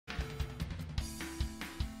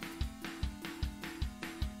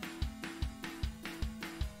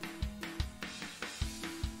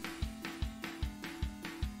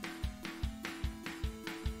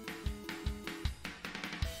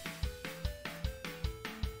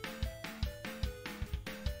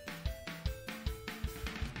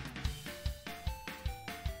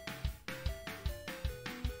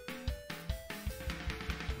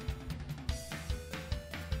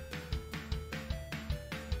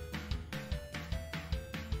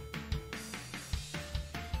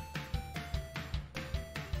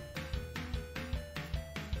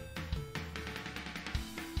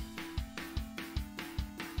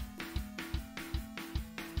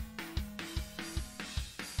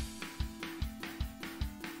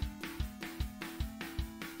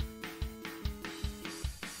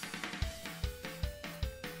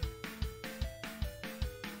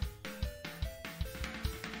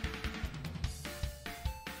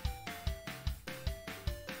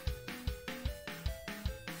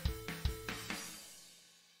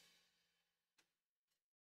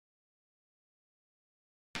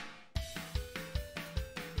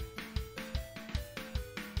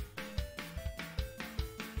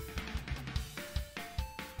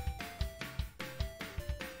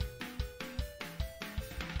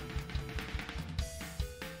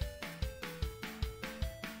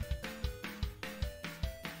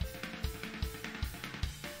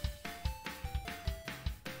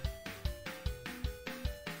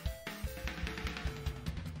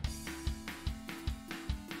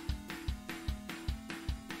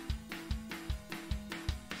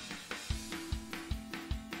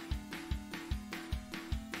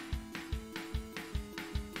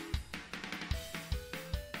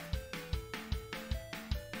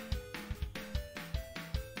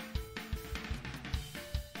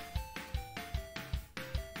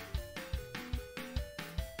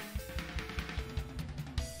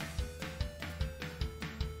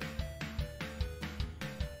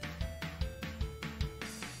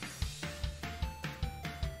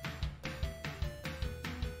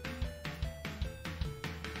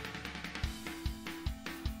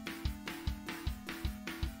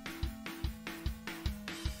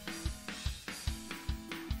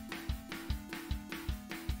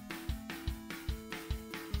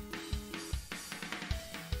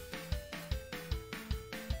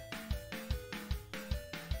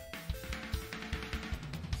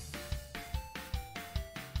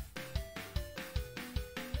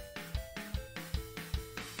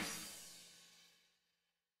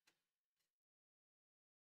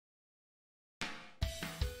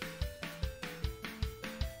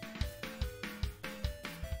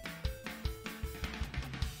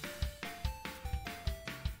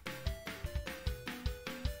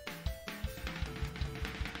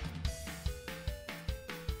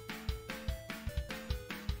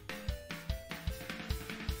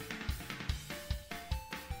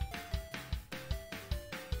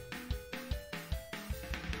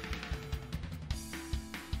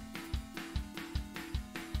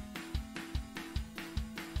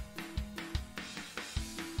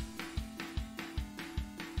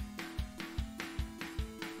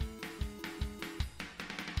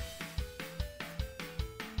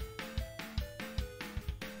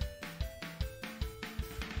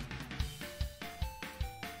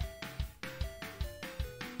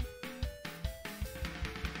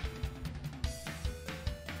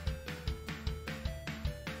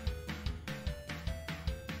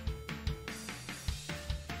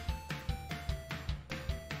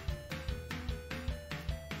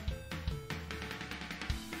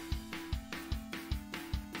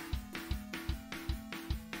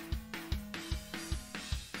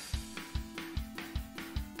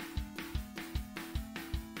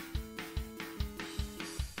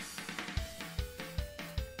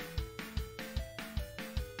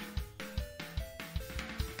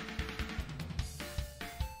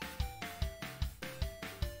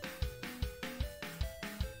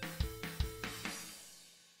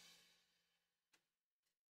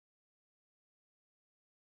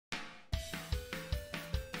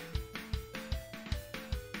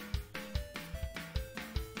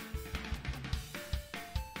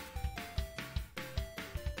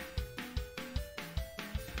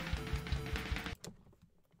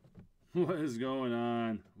What is going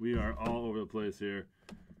on? We are all over the place here.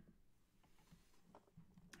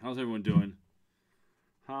 How's everyone doing?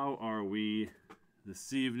 How are we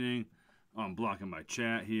this evening? Oh, I'm blocking my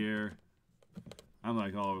chat here. I'm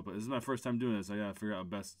like all over the place. This is my first time doing this. I gotta figure out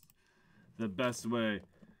the best way.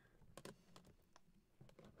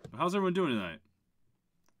 How's everyone doing tonight?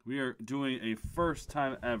 We are doing a first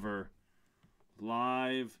time ever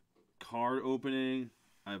live card opening.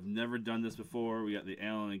 I've never done this before. We got the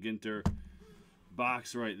Allen Ginter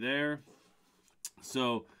box right there.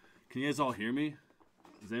 So, can you guys all hear me?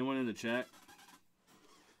 Is anyone in the chat?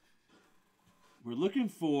 We're looking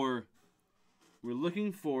for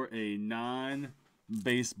a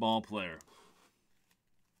non-baseball player.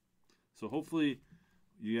 So hopefully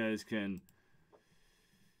you guys can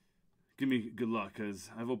give me good luck,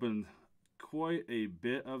 because I've opened quite a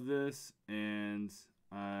bit of this and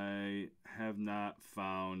I have not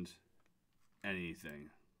found anything.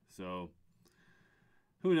 So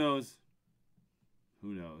who knows? Who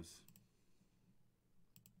knows?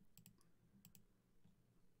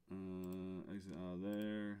 Exit out of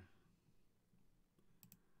there.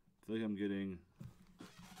 I feel like I'm getting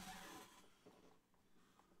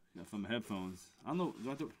from headphones. I don't know. Do I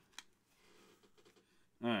have to...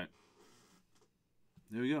 All right.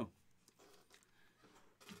 There we go.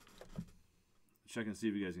 Check and see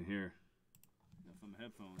if you guys can hear. From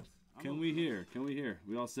headphones. Can we hear? Can we hear?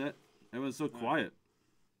 We all set? Everyone's so quiet.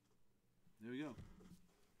 There we go.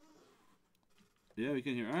 Yeah, we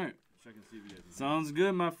can hear. All right. Check and see if you guys can hear. Sounds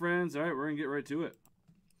good, my friends. All right, we're going to get right to it.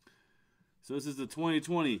 So this is the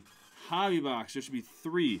 2020 Hobby Box. There should be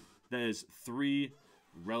three. That is 3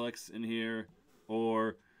 relics in here,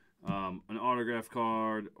 or an autograph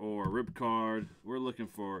card, or a rip card. We're looking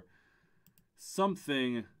for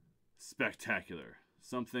something spectacular.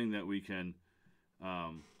 Something that we can...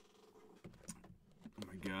 oh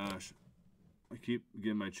my gosh. I keep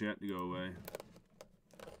getting my chat to go away.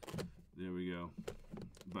 There we go.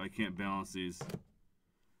 But I can't balance these.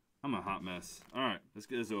 I'm a hot mess. Alright, let's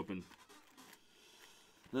get this open.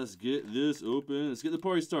 Let's get this open. Let's get the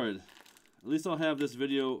party started. At least I'll have this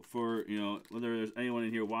video for, you know, whether there's anyone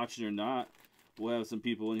in here watching or not. We'll have some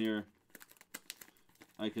people in here.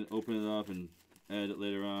 I can open it up and edit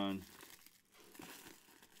later on.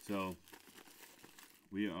 So,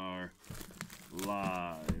 we are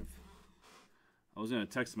live. I was going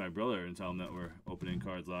to text my brother and tell him that we're opening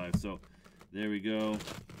cards live. So, there we go.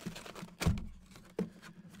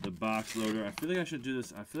 The box loader. I feel like I should do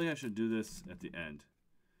this. I feel like I should do this at the end,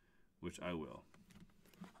 which I will.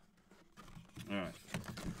 All right.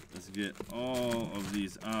 Let's get all of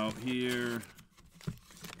these out here.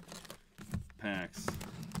 Packs.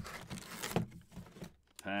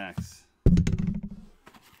 Packs.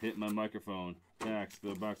 Hit my microphone. Packs.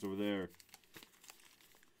 The box over there.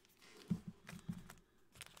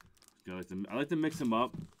 I like to mix them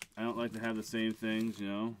up. I don't like to have the same things, you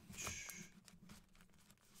know.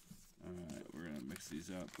 Alright, we're going to mix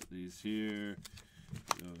these up. Put these here.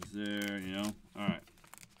 Those there, you know. Alright.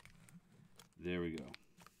 There we go.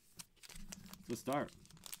 Let's start.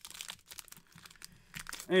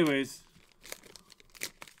 Anyways.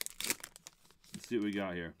 Let's see what we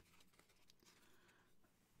got here.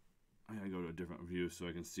 I gotta go to a different view so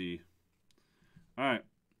I can see. Alright.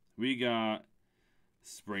 We got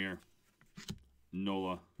Springer.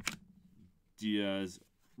 Nola. Diaz.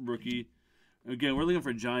 Rookie. Again, we're looking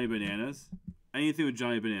for Johnny Bananas. Anything with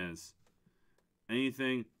Johnny Bananas.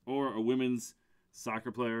 Anything. Or a women's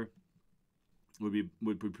soccer player would be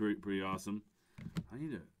pretty awesome. I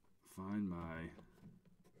need to find my...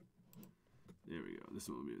 There we go.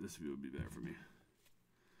 This view would be better for me.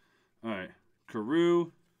 Alright.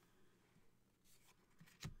 Carew.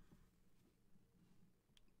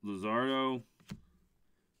 Luzardo.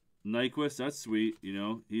 Nyquist, that's sweet, you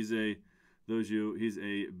know. He's a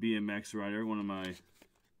BMX rider, one of my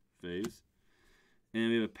faves. And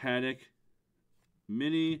we have a Paddock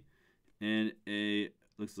mini and a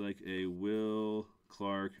looks like a Will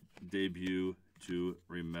Clark debut to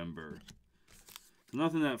remember. So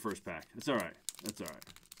nothing in that first pack. That's alright. That's alright.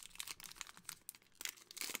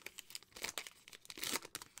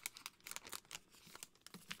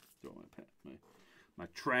 Throw my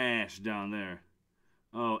trash down there.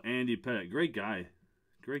 Oh, Andy Pettitte. Great guy.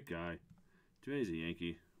 Great guy. Today's a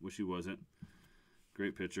Yankee. Wish he wasn't.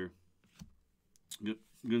 Great pitcher.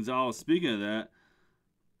 Gonzalez, speaking of that,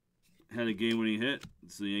 had a game-winning hit.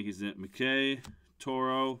 So the Yankees didn't. McKay,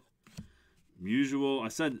 Toro, Musial. I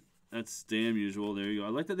said that's damn usual. There you go. I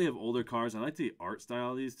like that they have older cars. I like the art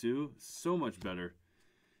style of these, too. So much better.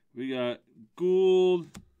 We got Gould,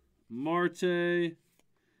 Marte, and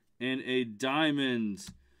a Diamond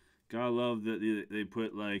Gotta love that they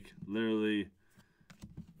put, like, literally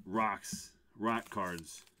rock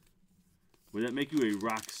cards. Would that make you a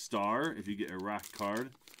rock star if you get a rock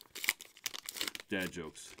card? Dad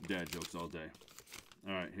jokes all day.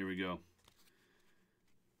 All right, here we go.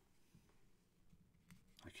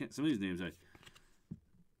 I can't. Some of these names I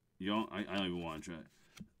don't even want to try.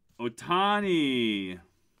 Otani,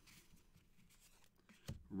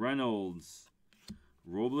 Reynolds,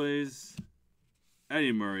 Robles,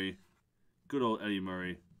 Eddie Murray, good old Eddie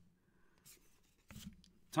Murray.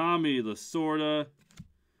 Tommy Lasorda,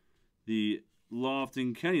 the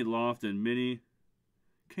Lofton, Kenny Lofton mini.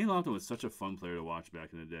 Kenny Lofton was such a fun player to watch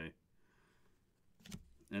back in the day.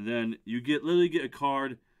 And then you literally get a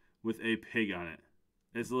card with a pig on it.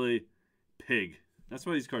 It's literally pig. That's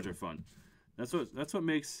why these cards are fun. That's what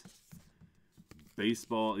makes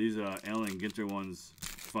baseball, these Allen Ginter ones,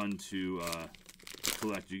 fun to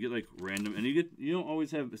collect. You get like random, and you don't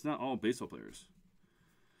always have. It's not all baseball players.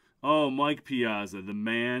 Oh, Mike Piazza, the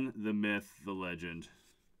man, the myth, the legend.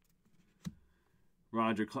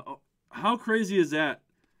 Roger. Oh, how crazy is that?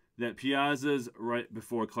 That Piazza's right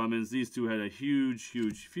before Clemens. These two had a huge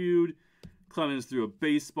feud. Clemens threw a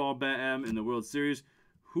baseball bat at him in the World Series.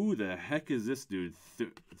 Who the heck is this dude?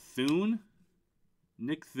 Thune?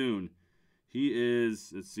 Nick Thune. He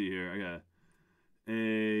is, let's see here. I got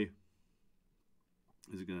is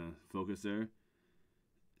it going to focus there?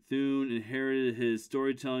 Thune inherited his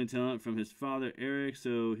storytelling talent from his father, Eric.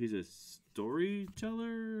 So he's a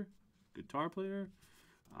storyteller? Guitar player?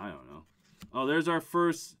 I don't know. Oh, there's our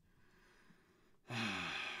first. I'm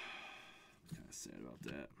kind of sad about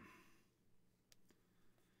that.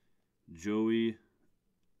 Joey.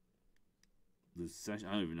 I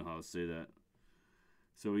don't even know how to say that.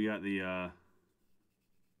 So we got the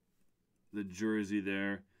jersey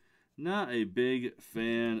there. Not a big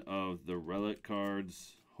fan of the relic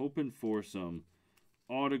cards. Hoping for some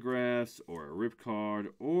autographs or a rip card,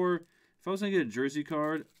 or if I was going to get a jersey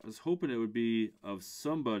card, I was hoping it would be of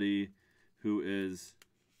somebody who is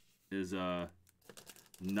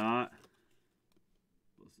not.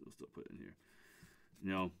 Let's still put it in here. You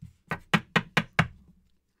know,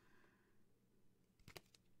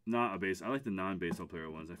 not a base. I like the non-baseball player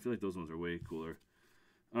ones. I feel like those ones are way cooler.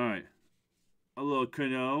 All right, a little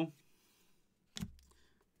Cano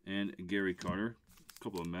and Gary Carter. A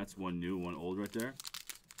couple of Mets, one new, one old right there.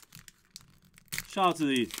 Shout out to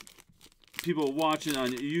the people watching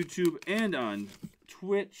on YouTube and on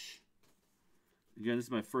Twitch. Again, this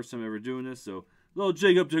is my first time ever doing this, so little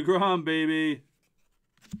Jacob deGrom, baby.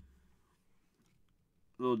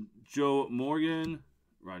 Little Joe Morgan,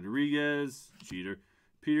 Rodriguez, cheater,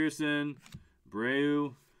 Peterson,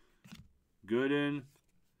 Breu, Gooden.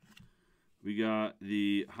 We got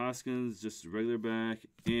the Hoskins, just a regular back,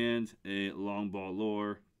 and a long ball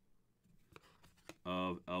lore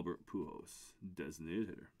of Albert Pujols, designated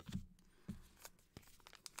hitter.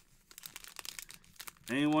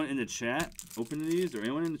 Anyone in the chat opening these, or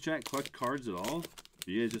anyone in the chat collect cards at all?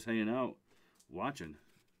 You guys just hanging out, watching.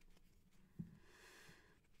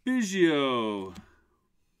 Biggio,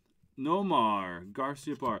 Nomar,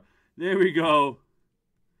 Garcia Parr. There we go.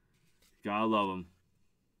 Gotta love them.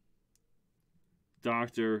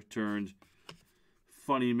 Doctor turned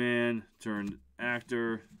funny man turned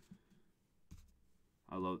actor.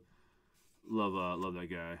 I love that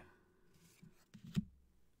guy.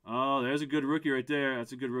 Oh, there's a good rookie right there.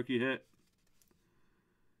 That's a good rookie hit.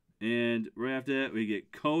 And right after that, we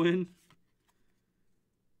get Cohen.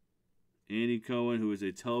 Andy Cohen, who is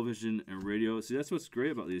a television and radio. See, that's what's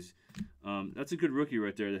great about these. That's a good rookie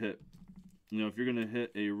right there to hit. You know, if you're going to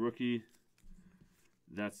hit a rookie,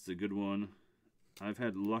 that's a good one. I've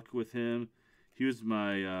had luck with him. He was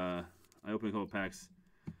my, I opened a couple packs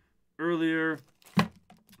earlier.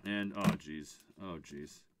 And, oh, jeez. Oh,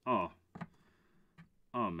 jeez. Oh,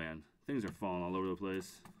 man. Things are falling all over the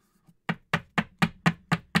place.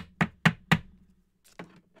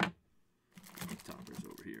 Topper's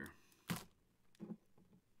over here.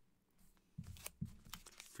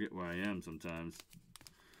 Forget where I am sometimes.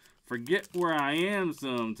 Forget where I am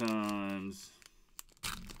sometimes.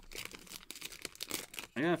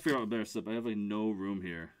 I gotta figure out a better stuff. I have like no room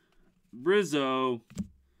here. Brizzo.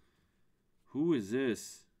 Who is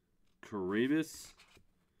this? Carabas?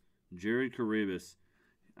 Jared Carabas.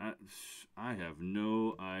 I have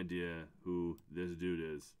no idea who this dude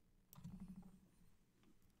is.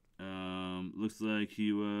 Looks like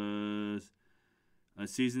he was a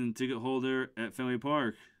season ticket holder at Fenway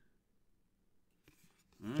Park.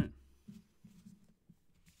 All right.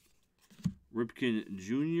 Ripken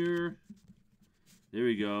Jr. There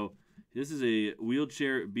we go. This is a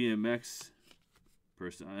wheelchair BMX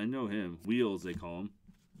person. I know him. Wheels, they call him.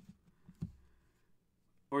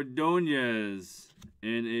 Ordonez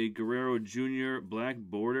and a Guerrero Jr. black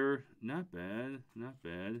border. Not bad. Not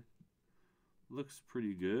bad. Looks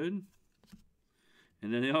pretty good.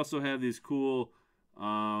 And then they also have these cool,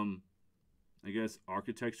 I guess,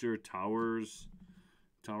 architecture tower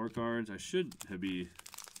cards. I should be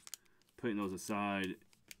putting those aside,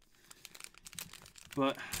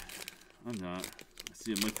 but I'm not. I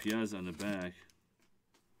see a Mike Piazza on the back.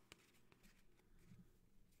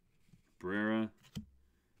 Brera,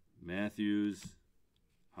 Matthews,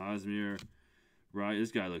 Hosmer, right?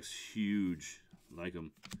 This guy looks huge. I like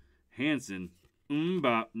him. Hansen,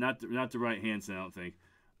 not the right Hansen. I don't think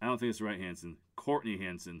it's the right Hansen. Courtney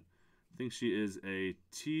Hansen. I think she is a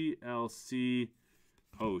TLC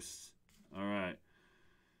host. All right.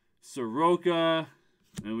 Soroka,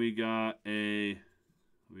 and we got there.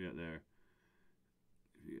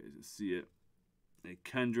 If you guys can see it, a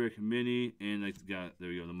Kendrick mini, and there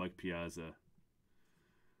we go, the Mike Piazza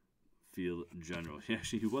field general.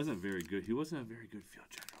 Actually, he wasn't very good. He wasn't a very good field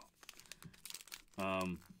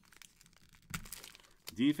general.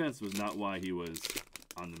 Defense was not why he was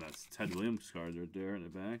on the Mets. Ted Williams card right there in the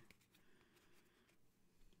back.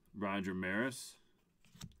 Roger Maris.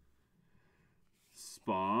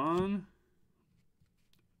 Spawn.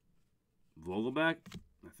 Vogelback.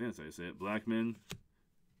 I think that's how you say it. Blackman.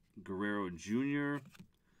 Guerrero Jr.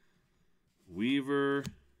 Weaver.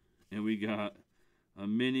 And we got a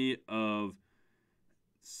mini of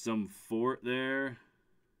some Fort there.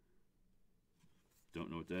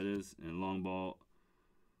 Don't know what that is. And long ball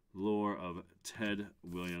lore of Ted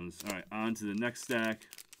Williams. All right, on to the next stack.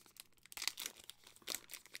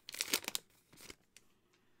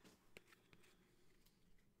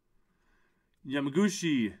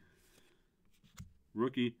 Yamaguchi,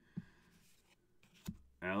 rookie.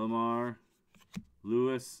 Alomar,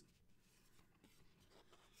 Lewis,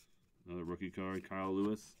 another rookie card. Kyle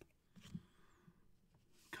Lewis,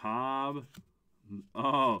 Cobb.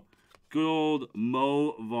 Oh, good old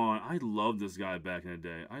Mo Vaughn. I loved this guy back in the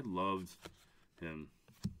day. I loved him.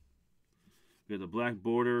 We got the black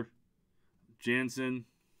border, Jansen,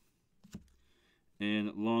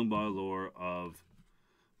 and long ball lore of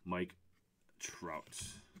Mike Trout.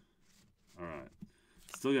 All right.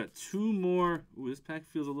 Still got two more. Ooh, this pack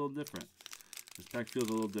feels a little different.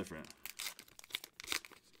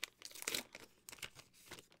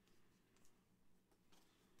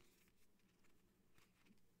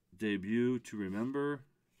 Debut to remember.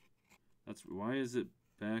 Why is it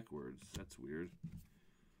backwards? That's weird.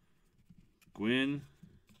 Gwynn.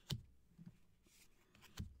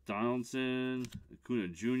 Donaldson. Acuna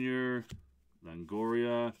Jr.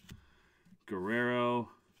 Longoria. Guerrero.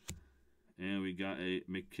 And we got a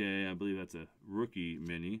McKay. I believe that's a rookie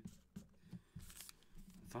mini.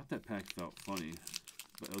 I thought that pack felt funny.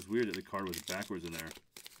 But it was weird that the card was backwards in there.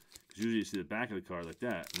 Because usually you see the back of the card like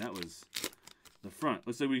that. And that was the front.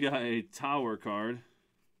 Looks like we got a Tower card.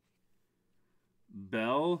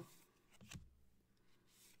 Bell.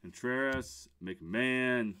 Contreras.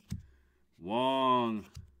 McMahon. Wong.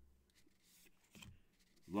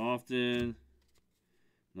 Lofton.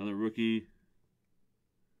 Another rookie.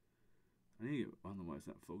 I don't know why it's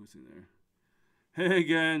not focusing there. Hey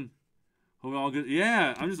again. Hope all good.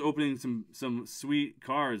 Yeah, I'm just opening some sweet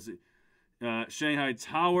cards. Shanghai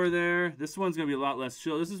Tower there. This one's gonna be a lot less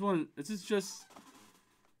chill. This is just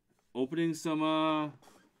opening some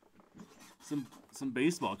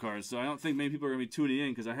baseball cards. So I don't think many people are gonna be tuning in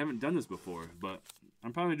because I haven't done this before. But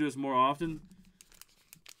I'm probably gonna do this more often.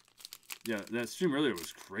 Yeah, that stream earlier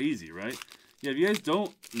was crazy, right? Yeah, if you guys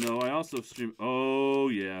don't know, I also stream. Oh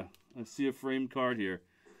yeah. I see a framed card here.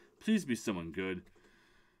 Please be someone good.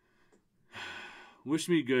 Wish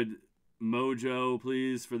me good mojo,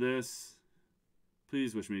 please, for this.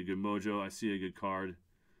 Please wish me a good mojo. I see a good card.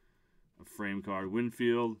 A frame card.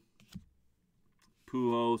 Winfield.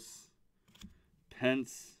 Pujols.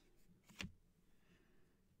 Pence.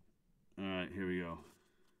 Alright, here we go.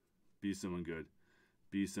 Be someone good.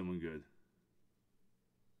 Be someone good.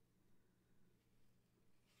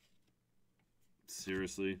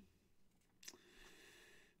 Seriously.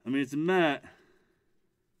 I mean, it's a Met.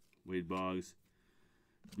 Wade Boggs.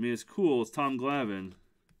 I mean, it's cool. It's Tom Glavine.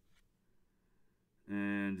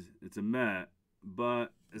 And it's a Met.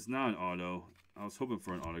 But it's not an auto. I was hoping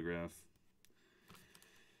for an autograph.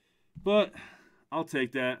 But I'll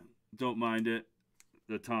take that. Don't mind it.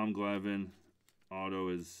 The Tom Glavine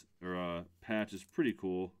auto patch is pretty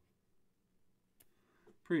cool.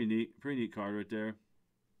 Pretty neat card right there.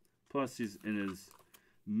 Plus, he's in his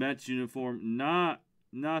Mets uniform. Not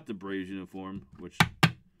the Braves uniform, which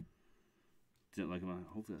Didn't like them.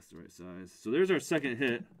 Hopefully that's the right size. So there's our second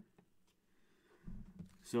hit.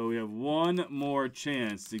 So we have one more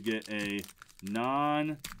chance to get a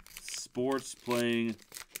non-sports playing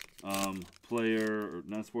player or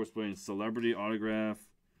non-sports playing celebrity autograph.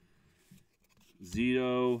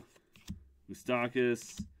 Zito,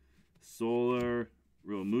 Moustakis, Soler,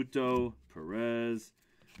 Realmuto, Perez,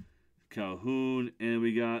 Calhoun, and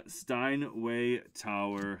we got Steinway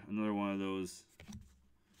Tower, another one of those.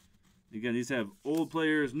 Again, these have old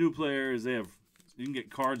players, new players. They have, you can get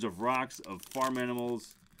cards of rocks, of farm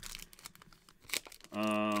animals.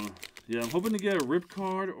 Yeah, I'm hoping to get a rip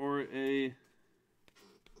card or a,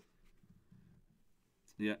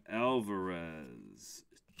 yeah, Alvarez.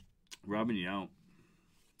 Robin Yount.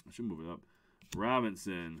 I should move it up.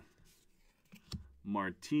 Robinson.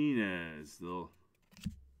 Martinez. Little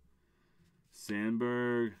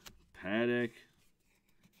Sandberg. Paddock.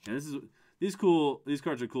 And these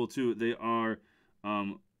cards are cool too. They are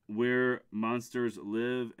Where Monsters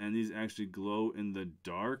Live, and these actually glow in the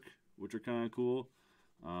dark, which are kind of cool.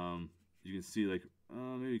 You can see, like,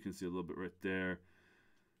 maybe you can see a little bit right there.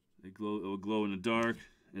 They glow. It will glow in the dark.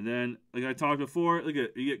 And then, like I talked before, look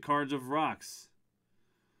at, you get cards of rocks.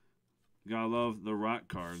 Gotta love the rock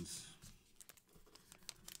cards.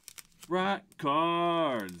 Rock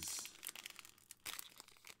cards.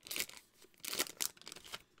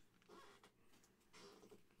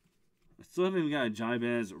 I still haven't even got a Johnny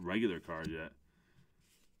Bananas regular card yet.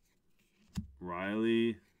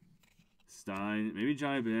 Riley, Stein. Maybe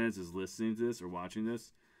Johnny Bananas is listening to this or watching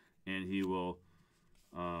this, and he will,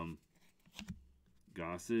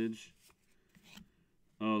 Gossage.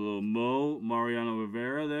 Oh, a little Mariano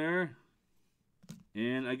Rivera there.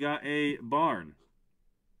 And I got a barn.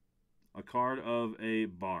 A card of a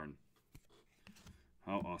barn.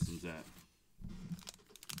 How awesome is that?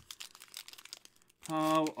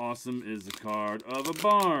 How awesome is the card of a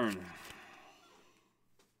barn?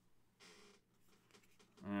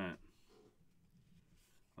 Alright.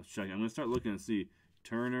 Let's check. I'm going to start looking and see.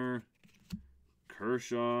 Turner,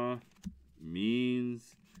 Kershaw,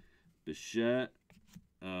 Means, Bichette.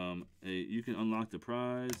 You can unlock the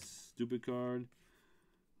prize. Stupid card.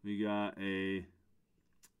 We got a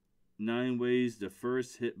 9 ways to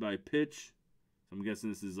first hit by pitch. So I'm guessing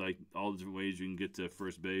this is like all the different ways you can get to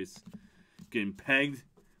first base. Getting pegged,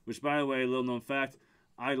 which, by the way, little known fact,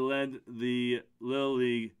 I led the Little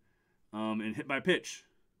League in hit by pitch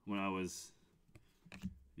when I was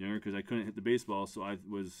younger because I couldn't hit the baseball, so I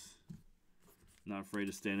was not afraid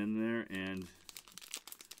to stand in there and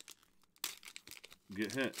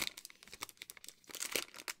get hit.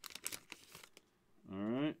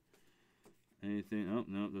 Alright. Anything? Oh,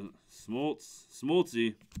 no.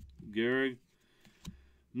 Smoltzy. Gehrig.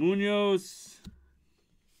 Munoz.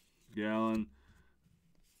 Gallen.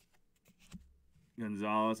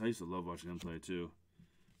 Gonzalez. I used to love watching him play, too.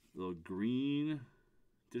 Little Green.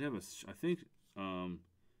 Did have a... I think Sean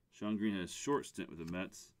Green had a short stint with the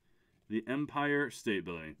Mets. The Empire State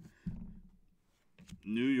Building.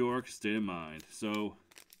 New York State of Mind. So,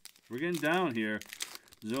 we're getting down here.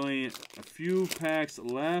 There's only a few packs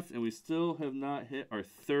left, and we still have not hit our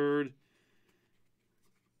third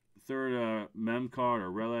mem card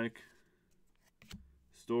or relic.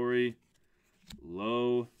 Story.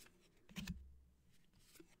 Low.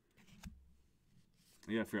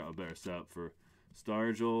 I gotta figure out a better setup for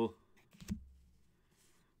Stargell.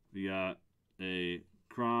 We got a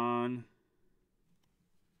Cron.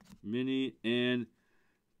 Mini and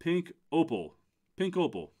Pink Opal. Pink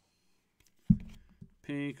Opal.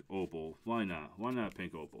 Pink Opal. Why not? Why not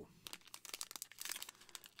Pink Opal?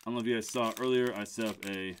 I don't know if you guys saw earlier, I set up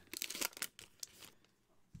a...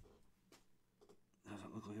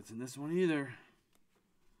 Doesn't look like it's in this one either.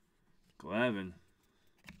 Glavin.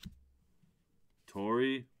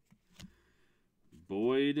 Torrey.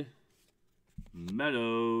 Boyd.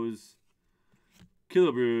 Meadows.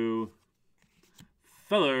 Killebrew.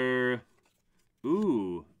 Feller.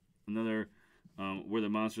 Ooh. Another Where the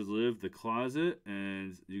Monsters Live, the closet.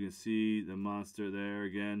 And you can see the monster there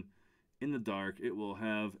again. In the dark, it will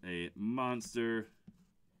have a monster.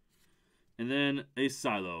 And then a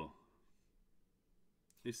silo.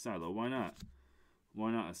 A silo. Why not?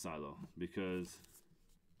 Why not a silo? Because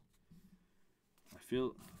I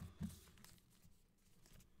feel...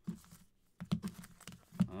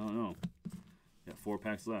 I don't know. Got 4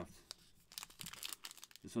 packs left.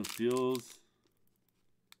 This one feels...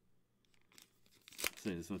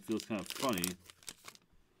 This one feels kind of funny.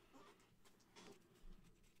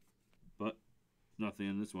 But nothing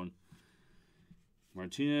in this one.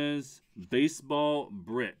 Martinez, Baseball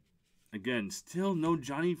Brit. Again, still no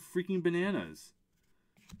Johnny freaking Bananas.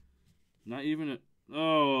 Not even a...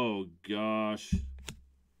 Oh, gosh.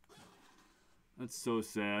 That's so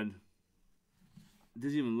sad. It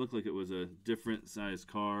doesn't even look like it was a different size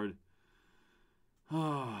card.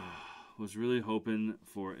 Was really hoping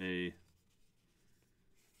for a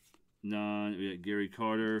non... We got Gary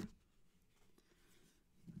Carter.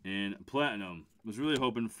 And Platinum. Was really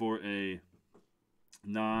hoping for a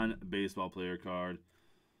non-baseball player card.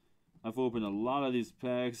 I've opened a lot of these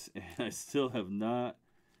packs, and I still have not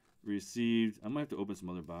received... I might have to open some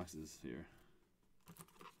other boxes here.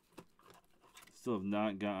 Still have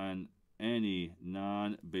not gotten any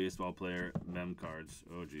non-baseball player mem cards.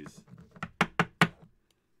 Oh, jeez.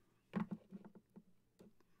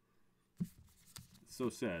 So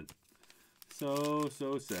sad. So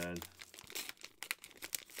sad.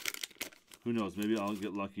 Who knows? Maybe I'll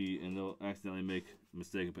get lucky and they'll accidentally make a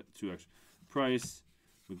mistake and put 2 extra. Price,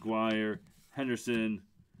 McGuire, Henderson,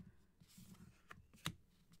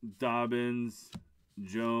 Dobbins,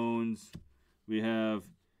 Jones. We have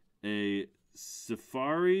a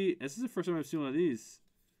Safari. This is the first time I've seen one of these.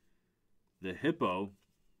 The Hippo.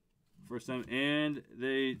 First time. And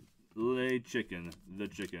they lay chicken. The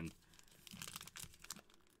chicken.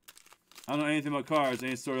 I don't know anything about cars.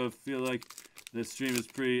 I sort of feel like this stream is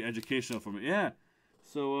pretty educational for me. Yeah.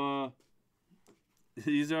 So,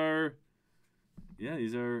 these are... Yeah,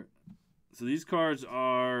 these are... So these cards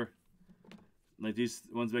are... Like these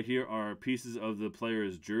ones back here are pieces of the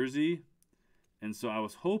player's jersey. And so I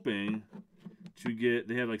was hoping to get...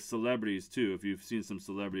 They have like celebrities too. If you've seen some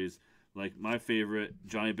celebrities. Like my favorite,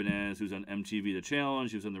 Johnny Bananas, who's on MTV The Challenge.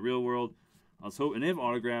 He was on The Real World. I was hoping... And they have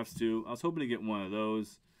autographs too. I was hoping to get one of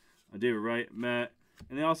those. David Wright, Matt.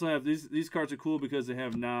 And they also have... These cards are cool because they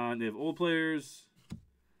have They have old players.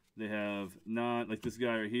 They have like this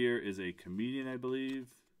guy right here is a comedian, I believe.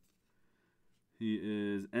 He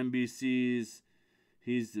is NBC's.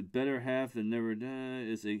 He's the better half that never died.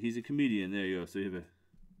 He's a comedian. There you go. So you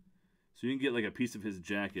can get like a piece of his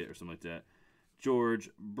jacket or something like that. George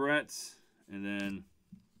Brett, and then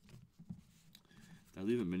did I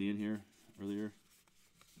leave a mini in here earlier?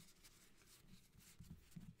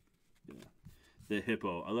 Yeah, the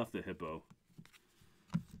Hippo. I left the Hippo.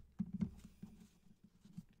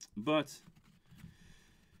 But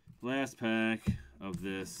last pack of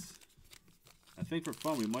this, I think for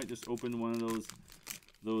fun we might just open one of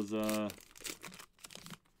those other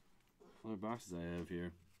boxes I have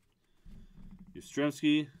here.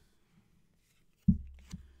 Yastrzemski,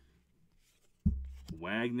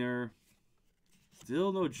 Wagner,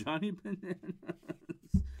 still no Johnny Bananas,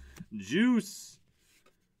 Juice,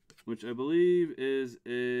 which I believe is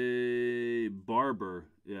a barber.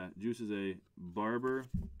 Yeah, Juice is a barber.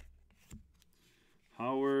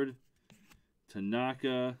 Howard,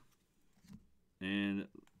 Tanaka, and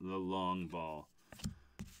the long ball.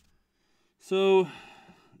 So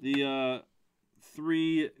the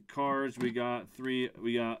 3 cards we got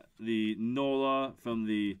the Nola from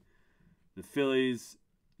the Phillies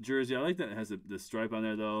jersey. I like that it has the stripe on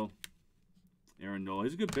there though. Aaron Nola.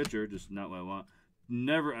 He's a good pitcher, just not what I want.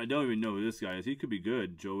 I don't even know who this guy is. He could be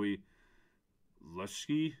good. Joey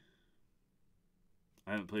Lushke.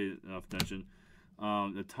 I haven't paid enough attention.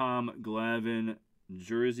 The Tom Glavine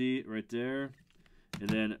jersey right there. And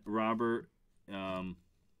then Robert,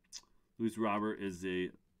 who's Robert is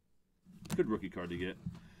a good rookie card to get.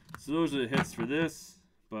 So those are the hits for this.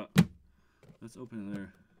 But let's open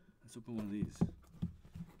one of these.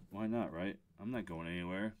 Why not, right? I'm not going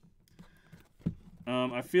anywhere.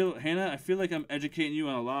 Hannah, I feel like I'm educating you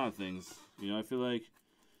on a lot of things. You know, I feel like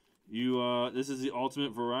this is the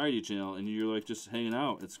ultimate variety channel, and you're like just hanging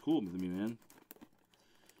out. It's cool with me, man.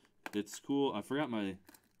 It's cool. I forgot my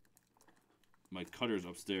cutters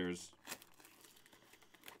upstairs.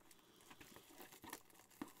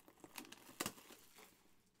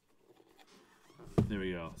 There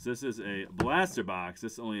we go. So this is a blaster box.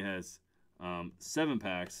 This only has 7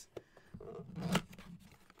 packs.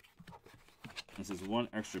 This is 1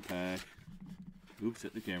 extra pack. Oops,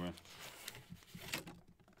 hit the camera.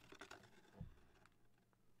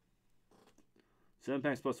 Seven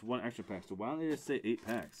packs plus 1 extra pack. So why don't they just say 8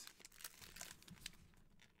 packs?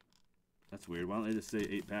 That's weird. Why don't they just say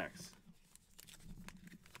 8 packs?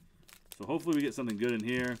 So hopefully we get something good in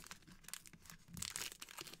here.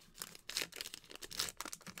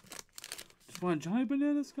 Just want a Johnny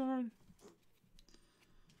Bananas card.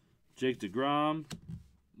 Jake DeGrom,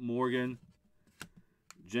 Morgan,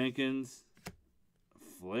 Jenkins,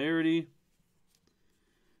 Flaherty.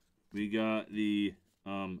 We got the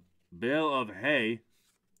bale of hay,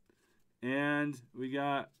 and we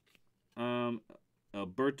got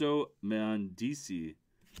Alberto Mondesi.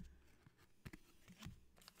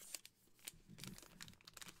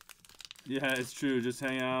 Yeah, it's true. Just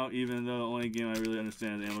hang out, even though the only game I really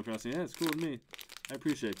understand is Animal Crossing. Yeah, it's cool with me. I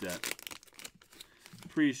appreciate that.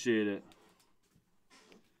 Appreciate it.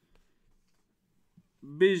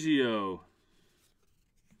 Biggio.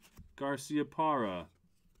 Garcia Parra.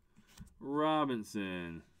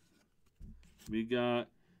 Robinson. We got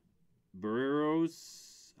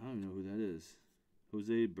Barreros. I don't know who that is.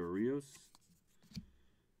 Jose Barrios.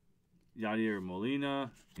 Yadier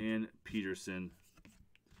Molina. And Peterson.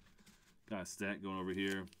 Got a stat going over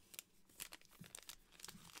here.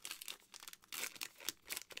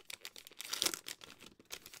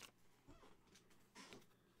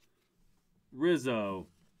 Rizzo.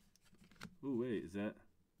 Ooh, wait, is that?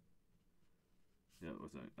 Yeah,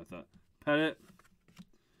 what's that? I thought. Pettit.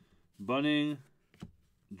 Bunning.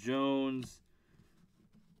 Jones.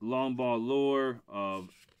 Long ball lure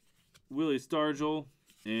of Willie Stargell.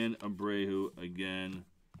 And Abreu again.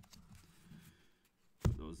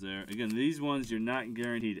 Put those there. Again, these ones you're not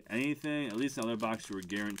guaranteed anything. At least in the other box you were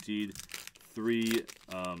guaranteed 3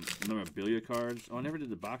 memorabilia cards. Oh, I never did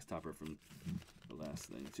the box topper from the last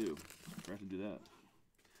thing too. I forgot to do that.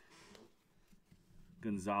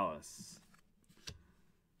 Gonzalez.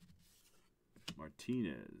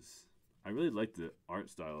 Martinez. I really like the art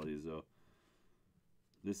style of these though.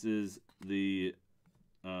 This is the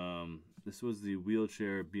this was the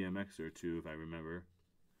wheelchair BMXer too, if I remember.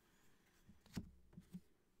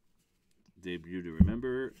 Debut to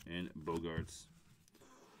remember and Bogarts.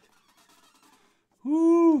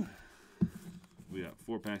 Woo! We got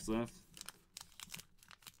 4 packs left.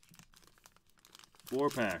 4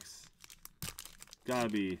 packs. Gotta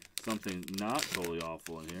be something not totally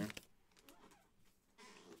awful in here.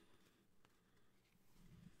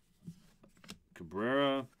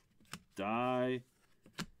 Cabrera, Die.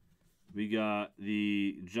 We got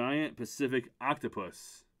the Giant Pacific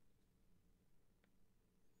Octopus.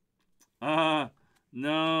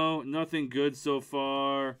 No, nothing good so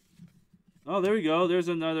far. Oh, there we go. There's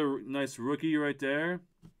another nice rookie right there.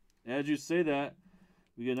 As you say that,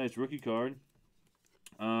 we get a nice rookie card.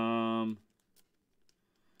 I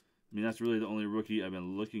mean, that's really the only rookie I've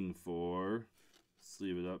been looking for.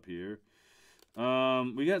 Sleeve it up here.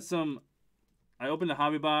 We got some. I opened a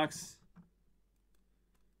hobby box,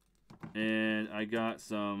 and I got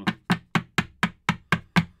some.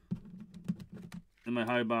 In my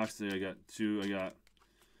hobby box, there I got 2. I got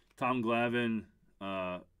Tom Glavine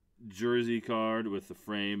jersey card with the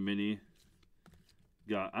frame mini.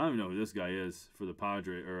 Got I don't even know who this guy is for the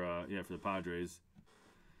Padres for the Padres.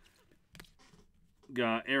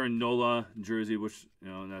 Got Aaron Nola jersey, which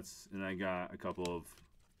and I got a couple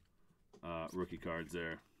of rookie cards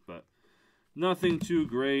there, but nothing too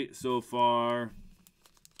great so far.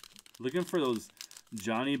 Looking for those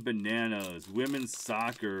Johnny Bananas, women's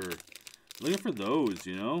soccer. Looking for those,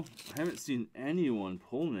 I haven't seen anyone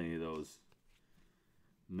pulling any of those.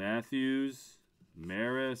 Matthews,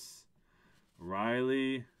 Maris,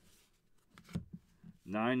 Riley.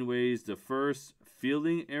 9 ways to first.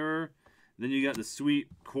 Fielding error. Then you got the sweet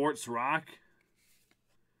Quartz Rock.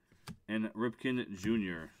 And Ripken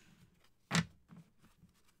Jr.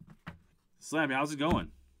 Slabby, how's it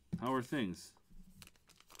going? How are things?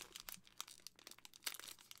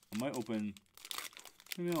 I might open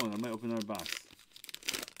another box.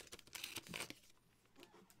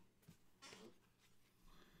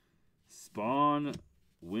 Spawn,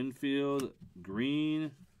 Winfield,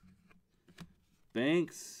 Green,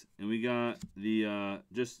 Banks, and we got the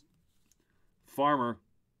just Farmer,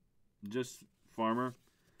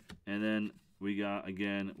 and then we got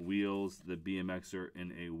again Wheels, the BMXer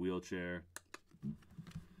in a wheelchair.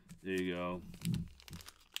 There you go.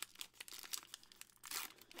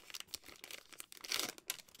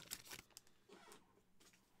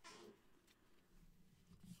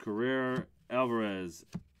 Carrera Alvarez,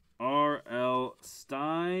 R.L.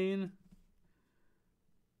 Stein.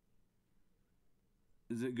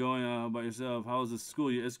 Is it going by yourself? How's the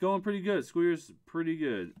school year? It's going pretty good. School year's pretty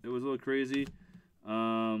good. It was a little crazy.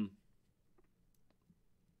 Where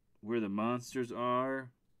the monsters are.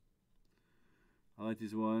 I like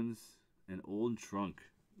these ones. An old trunk.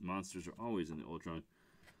 Monsters are always in the old trunk.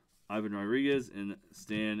 Ivan Rodriguez and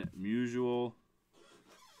Stan Musial.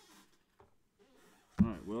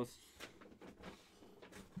 Alright, what else?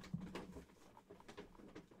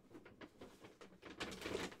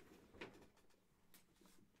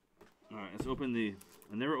 Alright, let's open the...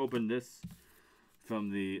 I never opened this from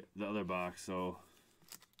the other box, so...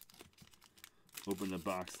 Open the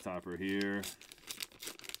box topper here.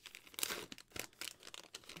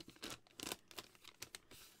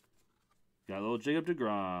 Got a little Jacob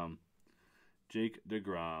deGrom. Jake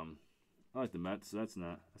deGrom. I like the Mets, so that's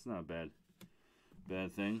not bad.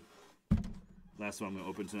 bad thing. Last one I'm going to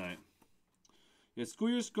open tonight. Yeah, school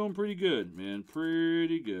year's going pretty good, man.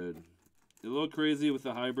 Pretty good. A little crazy with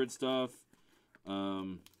the hybrid stuff.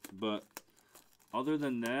 But other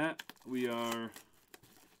than that, we are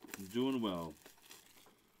doing well.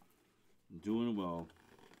 Doing well.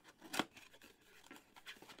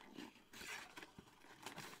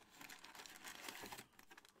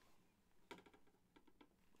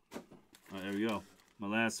 Alright, there we go. My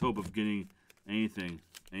last hope of getting anything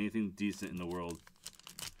decent in the world.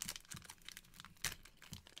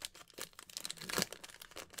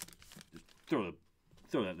 Just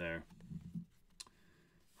throw that there.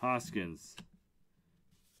 Hoskins.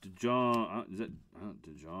 DeJong. Is that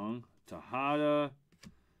DeJong? Tejada.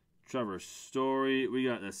 Trevor Story. We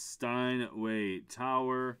got the Steinway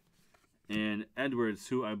Tower. And Edwards,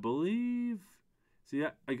 who I believe... See,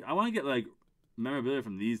 I want to get, like, memorabilia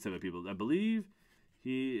from these type of people. I believe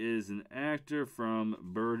he is an actor from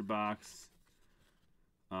Bird Box,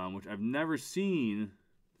 which I've never seen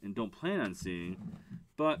and don't plan on seeing.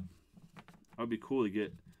 But it would be cool to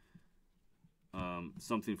get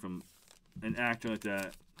something from an actor like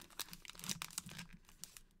that.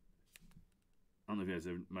 I don't know if you guys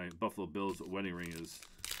have, my Buffalo Bills wedding ring is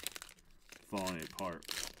falling apart.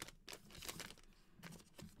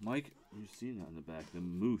 Mike, you've seen that in the back. The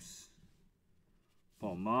Moose.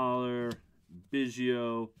 Paul Mahler.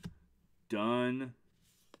 Biggio. Dunn.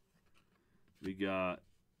 We got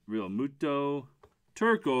Real Muto.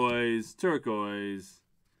 Turquoise.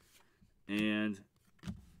 And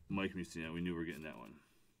Mike Mussina. We knew we were getting that one.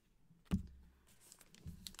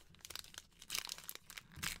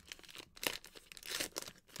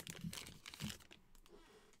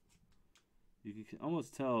 You can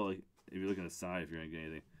almost tell, like, if you're looking at the side, if you're going to get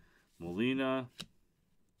anything. Molina.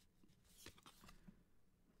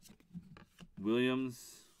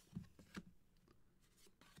 Williams.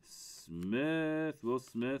 Smith. Will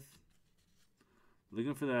Smith.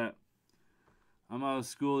 Looking for that. I'm out of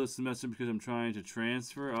school this semester because I'm trying to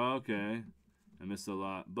transfer. Oh, okay. I missed a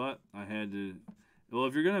lot. But I had to... Well,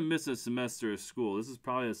 if you're going to miss a semester of school, this is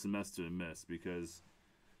probably a semester to miss because...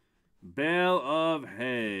 Bale of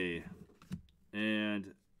hay.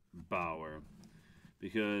 And Bauer.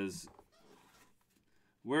 Because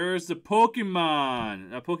where's the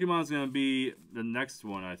Pokemon? That Pokemon's going to be the next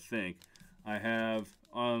one, I think. I have,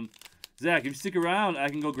 Zach, if you stick around, I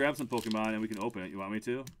can go grab some Pokemon and we can open it. You want me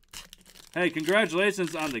to? Hey,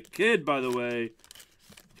 congratulations on the kid, by the way.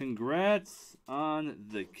 Congrats on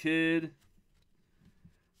the kid.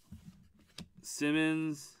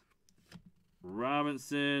 Simmons.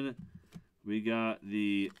 Robinson. We got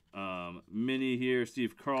the mini here,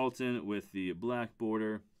 Steve Carlton with the black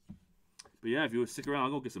border. But yeah, if you stick around, I'll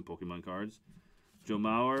go get some Pokemon cards. Joe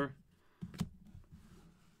Mauer.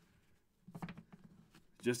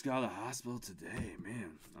 Just got out of the hospital today.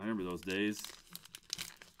 Man, I remember those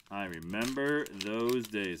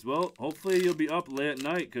days. Well, hopefully you'll be up late at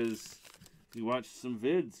night because you watch some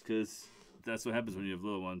vids because that's what happens when you have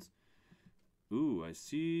little ones. Ooh, I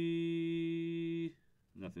see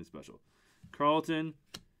nothing special. Carlton,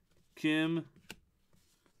 Kim.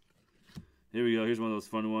 Here we go. Here's one of those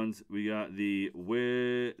fun ones. We got the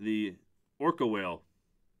Orca Whale.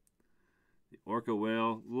 The Orca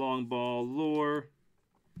Whale. Long Ball Lure.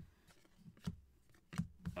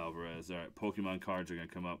 Alvarez. All right, Pokemon cards are going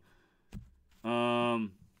to come up.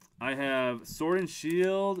 I have Sword and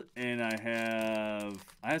Shield, and I have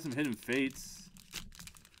some Hidden Fates.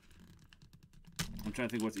 I'm trying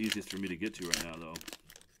to think what's easiest for me to get to right now, though.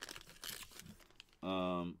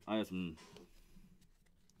 I have some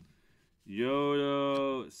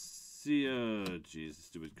Yodo, jeez,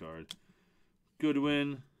 stupid card.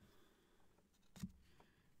 Goodwin.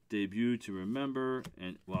 Debut to Remember.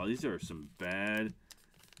 And, wow, these are some bad.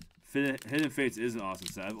 Hidden Fates is an awesome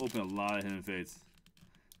set. I've opened a lot of Hidden Fates.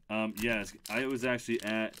 Yes, I was actually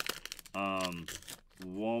at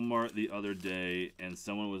Walmart the other day, and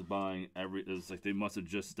someone was buying it was like they must have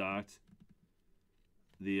just stocked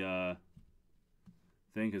the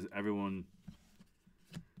thing because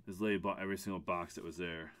this lady bought every single box that was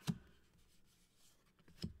there.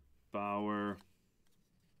 Bauer.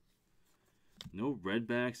 No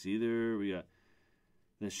redbacks either. We got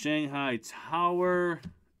the Shanghai Tower,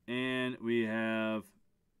 and we have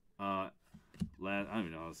I don't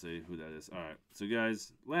even know how to say who that is. All right, so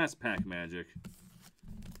guys, last pack magic.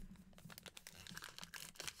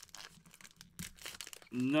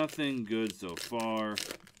 Nothing good so far.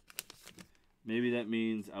 Maybe that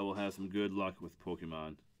means I will have some good luck with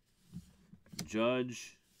Pokemon.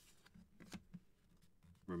 Judge.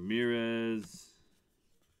 Ramirez.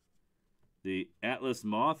 The Atlas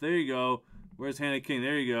Moth. There you go. Where's Hannah King?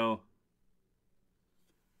 There you go.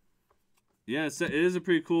 Yeah, it is a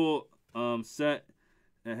pretty cool set.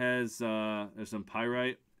 It has there's some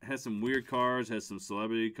pyrite. It has some weird cards. Has some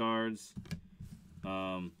celebrity cards.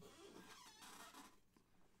 And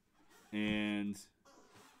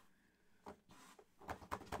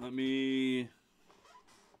let me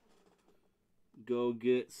go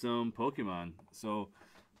get some Pokemon. So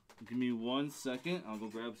give me 1 second. I'll go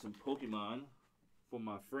grab some Pokemon for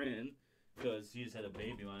my friend because he just had a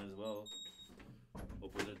baby on as well.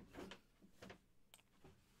 Open it.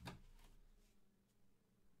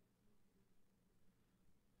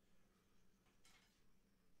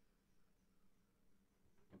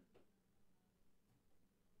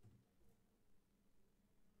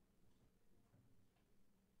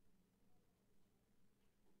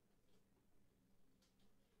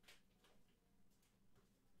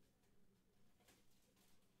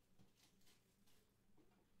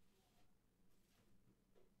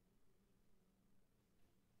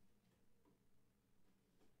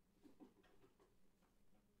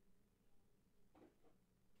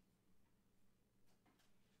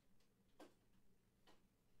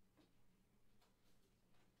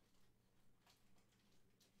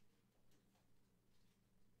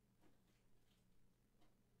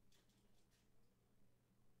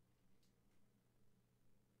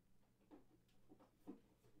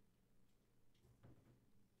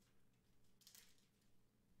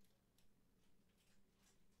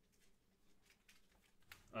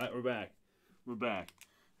 All right, we're back. We're back.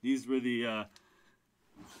 These were the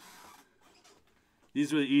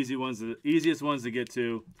easy ones, the easiest ones to get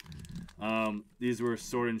to. These were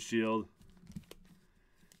Sword and Shield.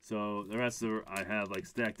 So the rest of I have like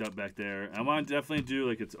stacked up back there. I want to definitely do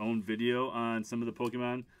like its own video on some of the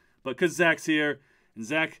Pokemon, but because Zach's here, and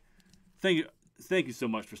Zach, thank you so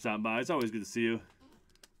much for stopping by. It's always good to see you.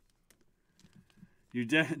 You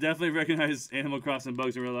definitely recognize Animal Crossing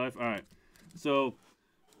bugs in real life. All right, so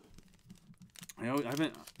I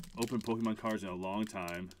haven't opened Pokemon cards in a long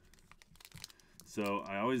time, so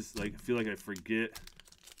I always feel like I forget.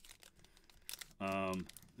 They're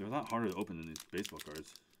a lot harder to open than these baseball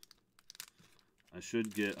cards. I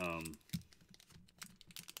should get there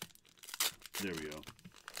we go.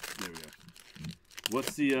 There we go.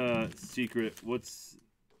 What's the secret? Hold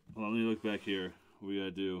on, let me look back here. What we gotta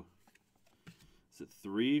do? Is it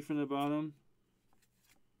 3 from the bottom?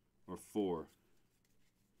 Or 4?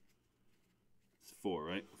 It's 4,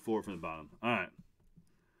 right? 4 from the bottom. Alright.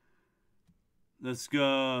 Let's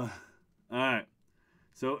go. Alright.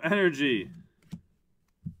 So energy.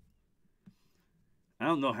 I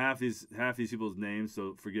don't know half these people's names,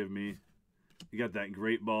 so forgive me. You got that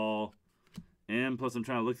Great Ball. And plus I'm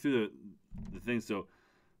trying to look through the thing. So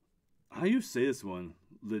how do you say this one?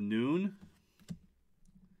 Lanoon?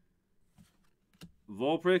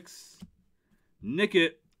 Vulprix?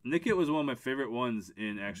 Nickit. Nickit was one of my favorite ones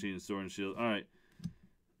in Sword and Shield. Alright.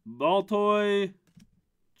 Baltoy.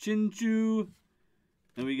 Chinchu.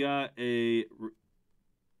 And we got a...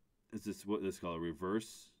 Is this what this is called? A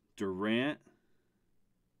reverse? Durant.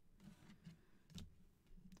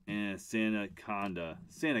 And Sandaconda.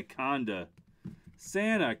 Sandaconda.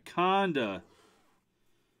 Sandaconda.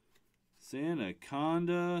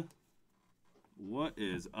 Sandaconda. What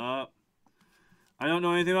is up? I don't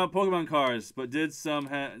know anything about Pokemon cards, but did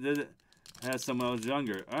have some when I was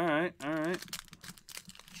younger. Alright, alright.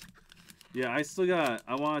 Yeah, I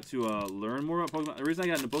wanted to learn more about Pokemon. The reason I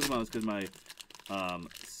got into Pokemon is because my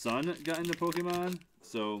son got into Pokemon.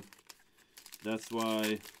 So that's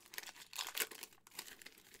why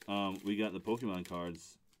we got the Pokemon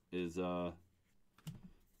cards. Is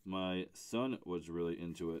my son was really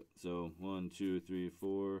into it. So 1, 2, 3,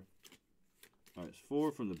 4. Alright, it's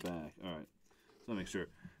 4 from the back. Alright. So make sure.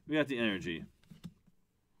 We got the energy.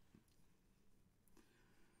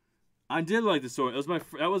 I did like the sword.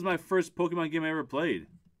 That was my first Pokemon game I ever played.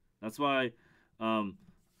 That's why I'm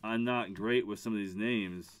not great with some of these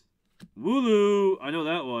names. Wooloo! I know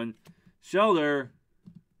that one. Shelter.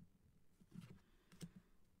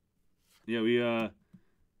 Yeah, we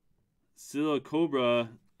Silicobra,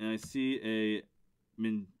 and I see a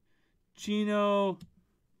Minchino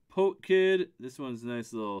Poke Kid. This one's a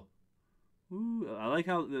nice little. Ooh, I like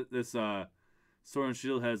how this Sword and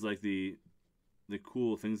Shield has like the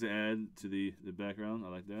cool things to add to the background. I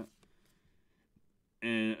like that.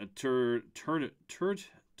 And a turd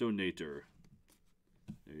donator.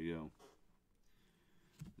 There you go.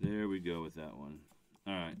 There we go with that one.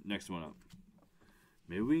 All right, next one up.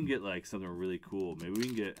 Maybe we can get like something really cool. Maybe we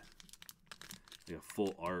can get like a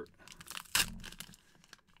full art.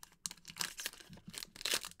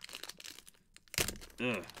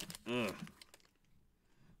 Ugh.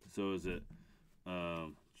 So is it,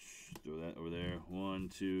 throw that over there. 1,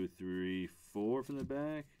 2, 3, 4 from the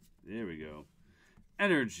back. There we go.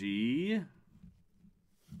 Energy.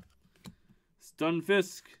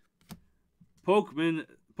 Stunfisk.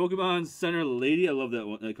 Pokemon Center Lady. I love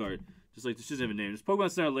that card. Just like, this doesn't have a name. Just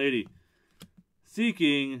Pokemon Center Lady.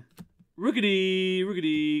 Seeking.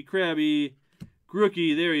 Rookity. Krabby.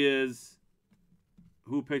 Grooky. There he is.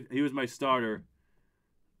 He was my starter.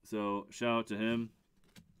 So, shout out to him.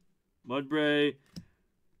 Mudbray.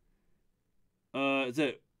 Is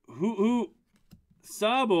that who?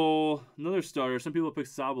 Sobble, another starter. Some people pick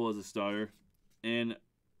Sobble as a starter, and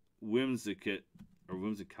Whimsicott or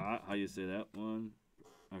Whimsicott. How you say that one?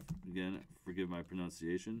 Again, forgive my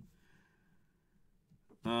pronunciation.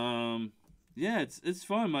 Yeah, it's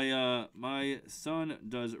fun. My son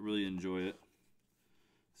does really enjoy it.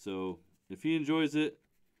 So if he enjoys it,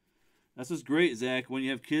 that's what's great, Zach. When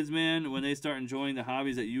you have kids, man, when they start enjoying the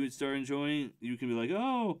hobbies that you would start enjoying, you can be like,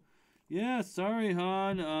 oh, yeah, sorry,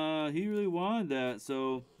 hon. He really wanted that.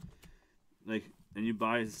 So, like, and you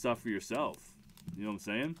buy stuff for yourself. You know what I'm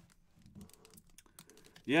saying?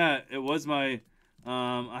 Yeah, it was my,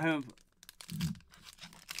 I have,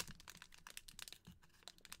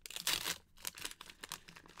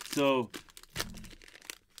 so,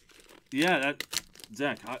 yeah,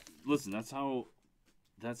 Zach, listen, that's how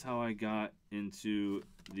I got into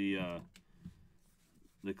the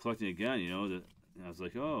collecting again, you know, I was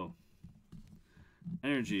like, oh,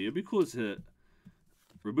 energy. It'd be cool to hit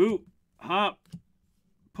Reboot, Hop,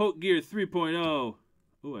 Poke Gear 3.0.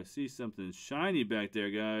 Oh, I see something shiny back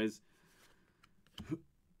there, guys.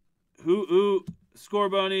 Score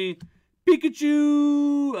Bunny,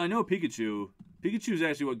 Pikachu. I know Pikachu. Pikachu is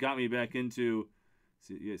actually what got me back into.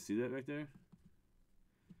 You guys see that back there?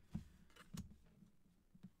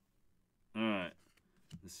 All right,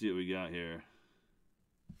 let's see what we got here.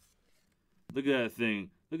 Look at that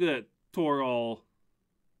thing. Look at that Torgal.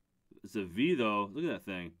 It's a V though. Look at that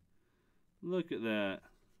thing. Look at that.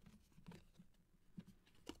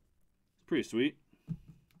 It's pretty sweet.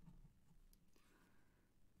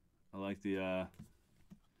 I like the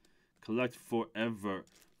collect forever.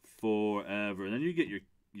 And then you get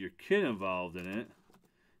your kid involved in it,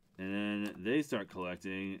 and then they start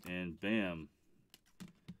collecting, and bam.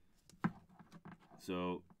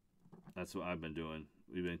 So that's what I've been doing.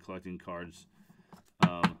 We've been collecting cards.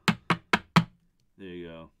 There you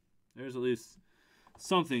go. There's at least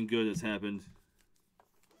something good that's happened.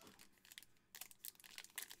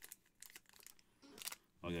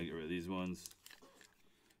 I gotta get rid of these ones.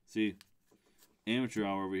 See, amateur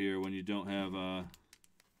hour over here when you don't have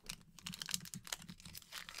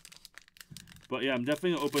but yeah, I'm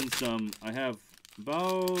definitely gonna open some. I have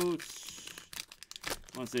about,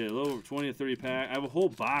 I want to say a little over 20 or 30 pack. I have a whole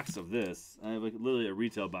box of this. I have like literally a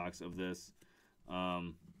retail box of this.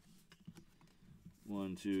 1,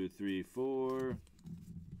 2, 3, 4.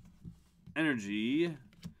 Energy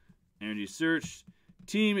Search.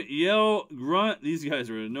 Team Yell Grunt. These guys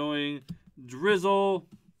are annoying. Drizzle.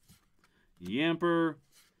 Yamper.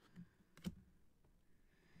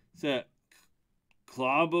 What's that?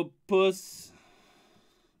 Clobopus.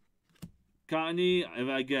 Cottony.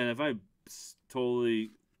 If I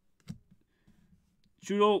totally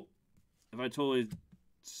Choodle. If I totally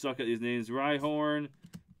suck at these names. Rhyhorn.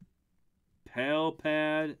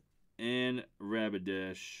 Palpad. And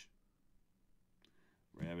Rapidash.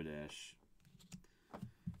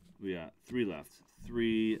 We got 3 left.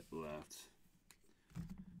 3 left.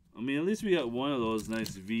 I mean, at least we got one of those nice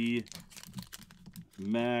V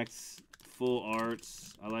Max full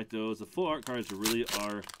arts. I like those. The full art cards really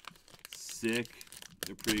are sick.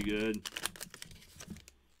 They're pretty good.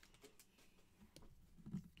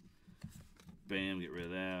 Bam, get rid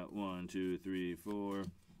of that. 1, 2, 3, 4.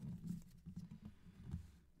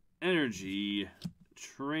 Energy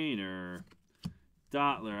Trainer.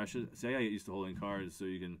 Dottler. I gotta get used to holding cards so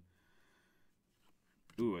you can.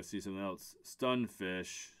 Ooh, I see something else.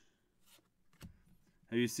 Stunfish.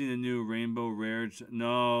 Have you seen the new Rainbow Rare?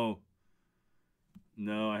 No.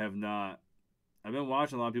 No, I have not. I've been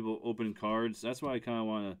watching a lot of people open cards. That's why I kind of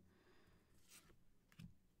want to.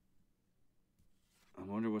 I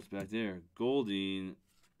wonder what's back there. Goldeen.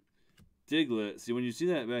 Diglett. See, when you see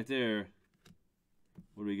that back there,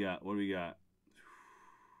 what do we got? What do we got?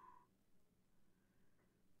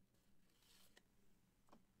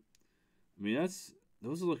 I mean,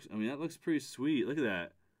 that looks pretty sweet. Look at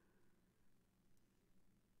that.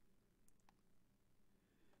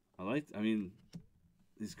 I mean,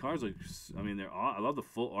 these cards look, I love the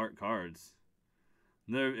full art cards.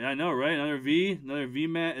 I know, right? Another V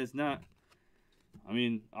mat. It's not, I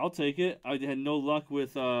mean, I'll take it. I had no luck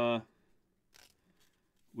with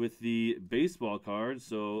the baseball cards,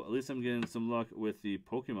 so at least I'm getting some luck with the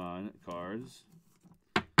Pokemon cards.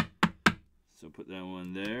 So put that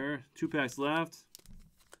one there. 2 packs left.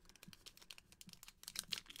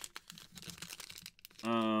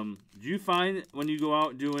 Do you find when you go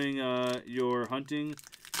out doing your hunting,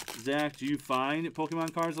 Zach, do you find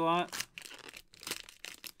Pokemon cards a lot?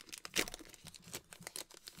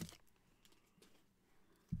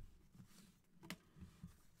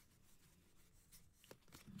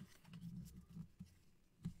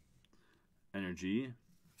 Energy.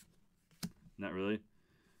 Not really.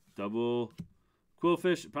 Double.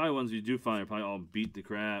 Quillfish. Probably ones you do find are probably all beat the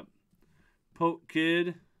crap. Poke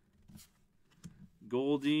Kid.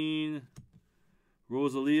 Goldeen.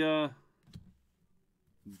 Rosalia.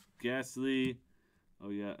 Ghastly.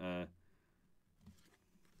 Oh, yeah.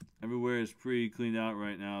 Everywhere is pretty cleaned out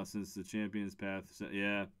right now since the Champions Path.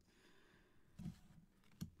 Yeah.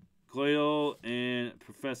 Claydol and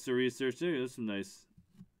Professor Research. There's some nice.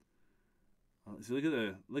 So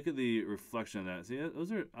look at the reflection of that. See, those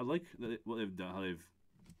are, I like what they've done, how they've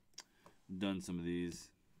done some of these.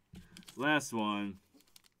 Last one.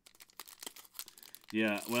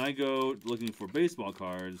 Yeah, when I go looking for baseball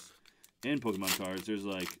cards and Pokemon cards, there's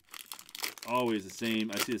like always the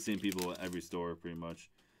same. I see the same people at every store pretty much,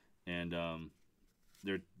 and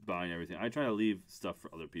they're buying everything. I try to leave stuff for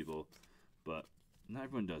other people, but not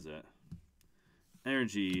everyone does that.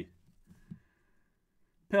 Energy.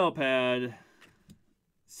 Pelpad.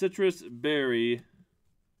 Citrus Berry,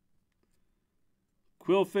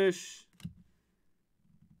 Quillfish,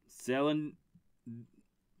 Salon.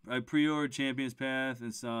 I pre-ordered Champions Path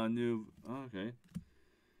and saw a new. Oh, okay.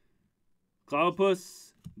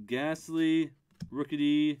 Cloudpuss, Ghastly,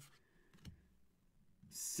 Rookity,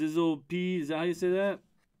 Sizzle P. Is that how you say that?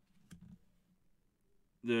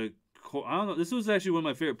 I don't know. This was actually one of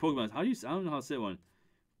my favorite Pokemon. How do you? I don't know how to say one.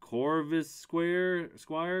 Corvus Squire.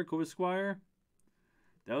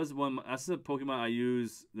 That was one. That's the Pokemon I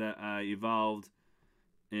use that I evolved,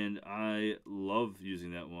 and I love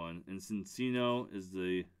using that one. And Cincino is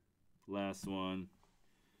the last one.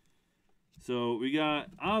 So we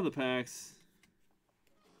got out of the packs.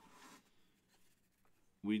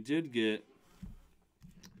 We did get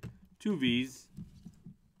 2 Vs.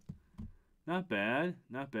 Not bad.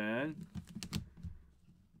 Not bad.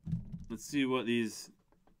 Let's see what these.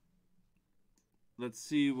 Let's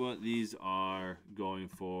see what these are going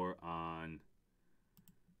for on.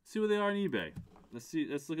 See what they are on eBay. Let's see.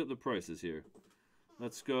 Let's look up the prices here.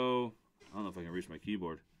 Let's go. I don't know if I can reach my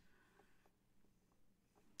keyboard.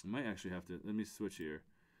 I might actually have to. Let me switch here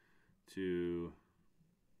to.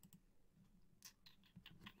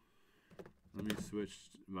 Let me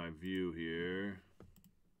switch my view here.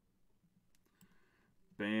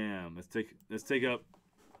 Bam. Let's take up.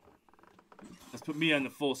 Let's put me on the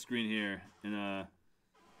full screen here, and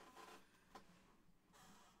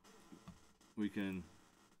we can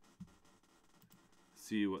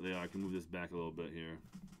see what they are. I can move this back a little bit here.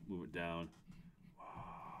 Move it down.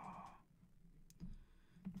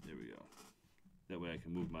 There we go. That way I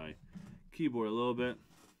can move my keyboard a little bit.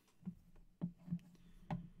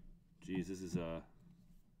 Jeez, this is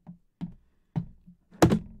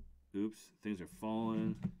oops, things are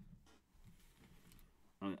falling.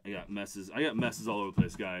 I got messes. I got messes all over the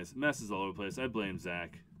place, guys. Messes all over the place. I blame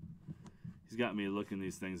Zach. He's got me looking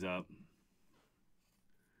these things up.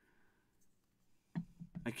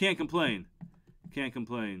 I can't complain. Can't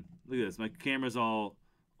complain. Look at this. My camera's all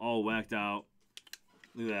whacked out.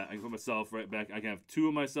 Look at that. I can put myself right back. I can have 2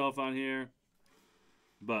 of myself on here.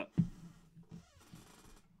 But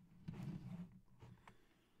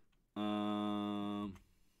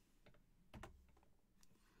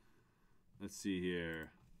let's see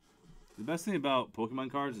here. The best thing about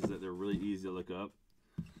Pokemon cards is that they're really easy to look up.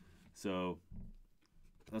 So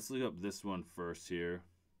let's look up this one first here.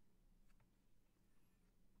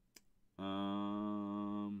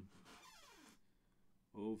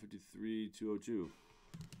 053-202.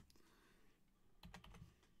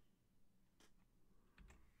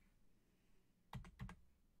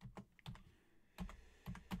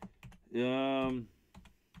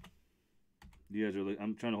 You guys are like,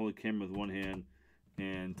 I'm trying to hold the camera with one hand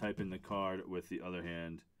and type in the card with the other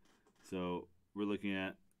hand. So we're looking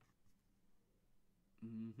at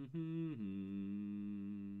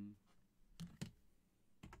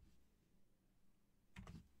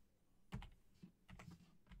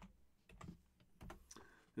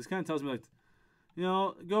this kind of tells me, like, you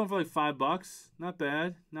know, going for like $5, not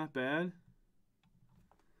bad, not bad.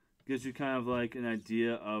 Gives you kind of like an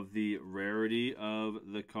idea of the rarity of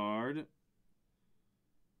the card.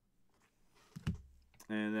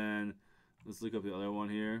 And then let's look up the other one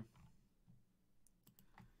here.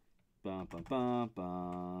 Bum, bum, bum,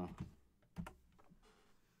 bum.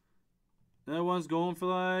 That one's going for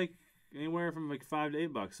like anywhere from like $5 to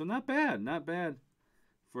 $8. So not bad. Not bad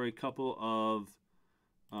for a couple of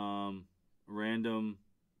random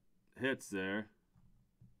hits there.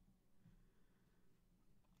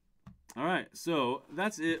 All right, so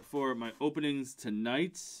that's it for my openings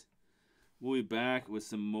tonight. We'll be back with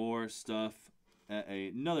some more stuff at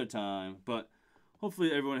another time, but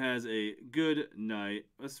hopefully everyone has a good night.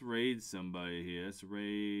 Let's raid somebody here. Let's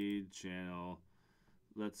raid channel.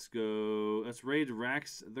 Let's go. Let's raid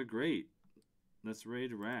Rax the Great. Let's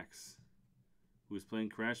raid Rax, who's playing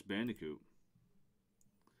Crash Bandicoot.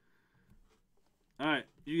 All right,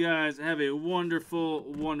 you guys have a wonderful,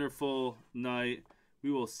 wonderful night.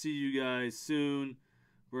 We will see you guys soon.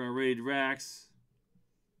 We're going to raid Rax.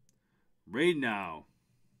 Raid now.